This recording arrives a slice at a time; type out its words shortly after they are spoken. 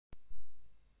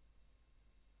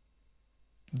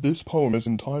This poem is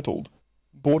entitled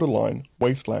Borderline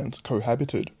Wastelands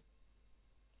Cohabited.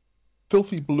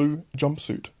 Filthy blue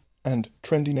jumpsuit and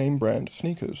trendy name brand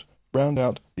sneakers round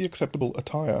out the acceptable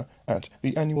attire at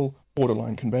the annual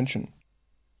Borderline convention.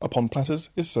 Upon platters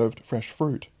is served fresh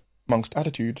fruit. Amongst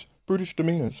attitudes, brutish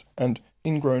demeanours, and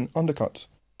ingrown undercuts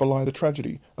belie the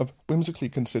tragedy of whimsically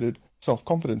considered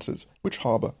self-confidences which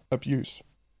harbour abuse.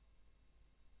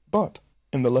 But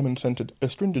in the lemon-scented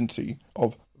astringency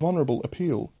of vulnerable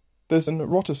appeal, there's an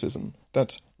eroticism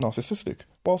that's narcissistic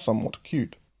while somewhat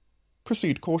cute.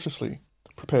 Proceed cautiously,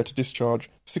 prepare to discharge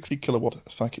 60-kilowatt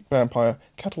psychic vampire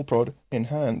cattle prod in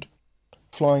hand.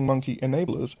 Flying monkey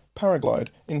enablers paraglide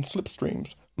in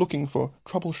slipstreams, looking for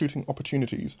troubleshooting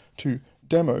opportunities to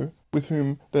demo with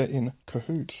whom they're in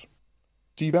cahoots.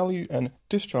 Devalue and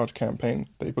discharge campaign,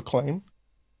 they proclaim.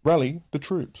 Rally the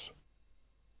troops.